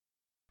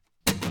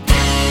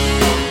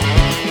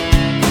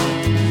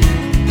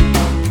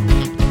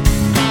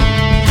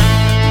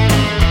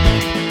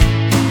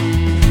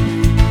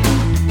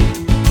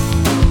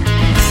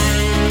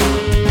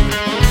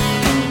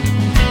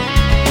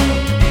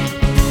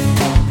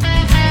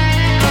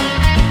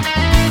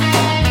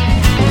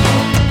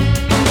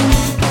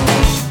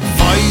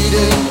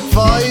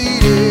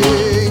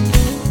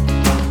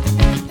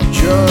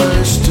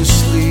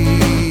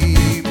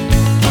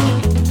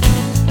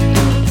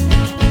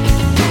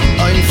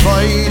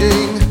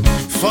fighting,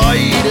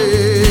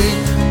 fighting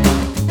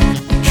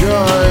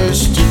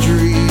just to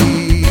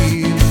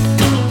dream.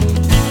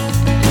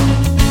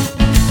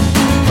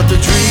 But the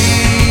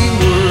dream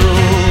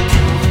world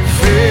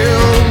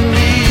failed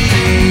me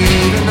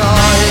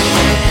tonight.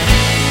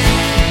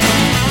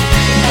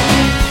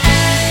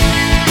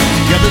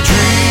 Yeah, the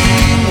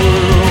dream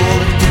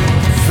world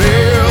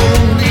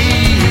failed me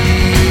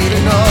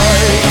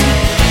tonight.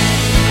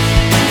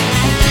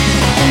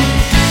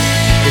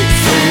 It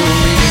failed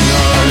me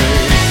tonight.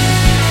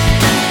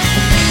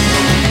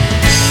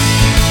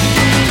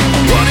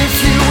 What if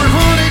you were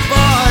haunted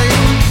by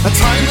a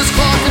timeless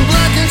clock and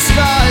blackened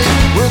sky,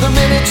 where the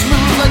minutes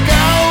move like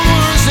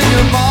hours in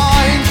your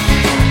mind?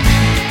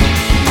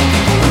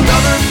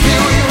 Another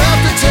pill you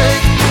have to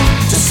take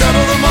to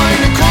settle the mind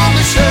and calm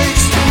the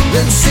shakes,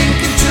 then sink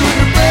into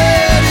your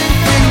bed and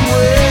fade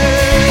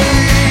away.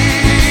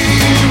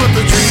 But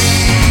the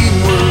dream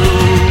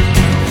world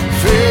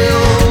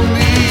failed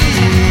me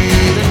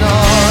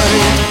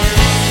tonight.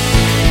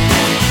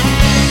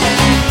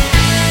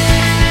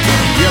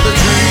 Yeah, the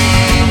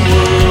dream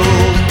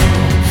world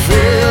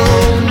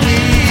failed me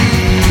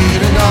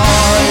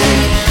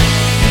tonight.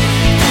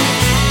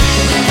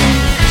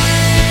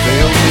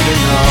 Failed me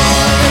tonight.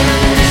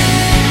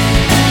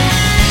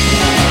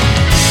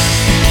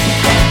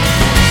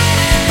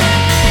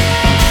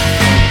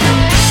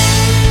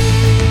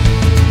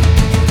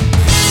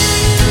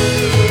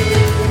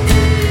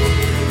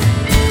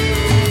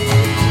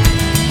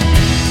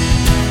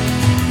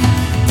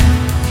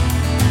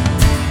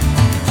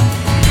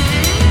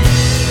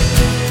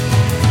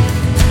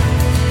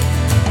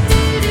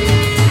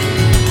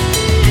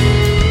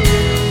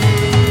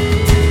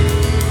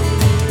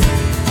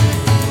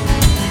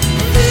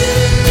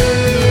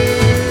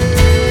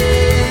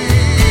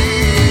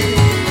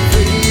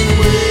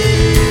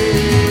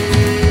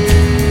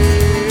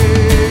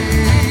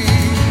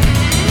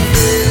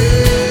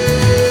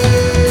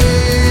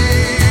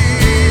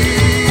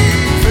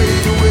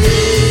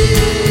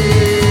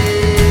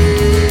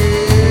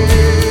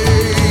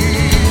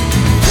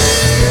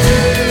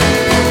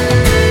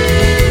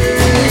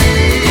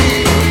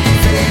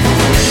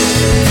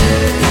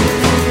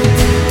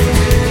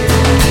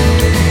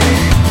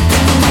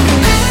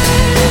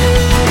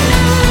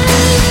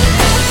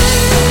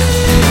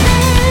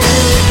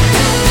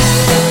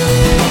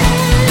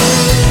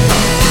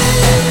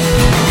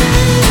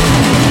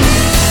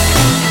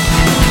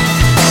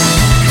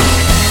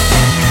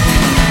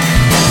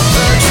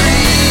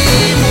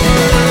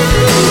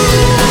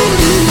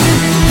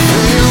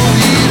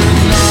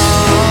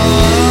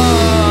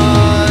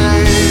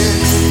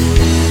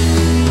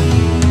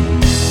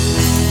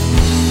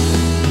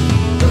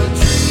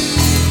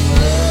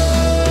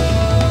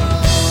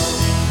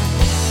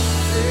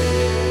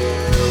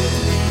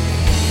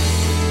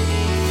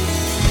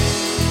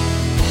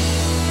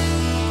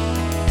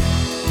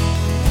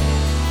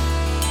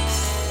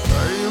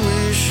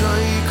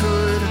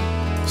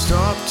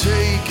 Stop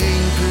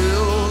taking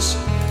pills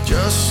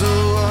just so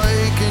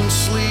I can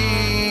sleep.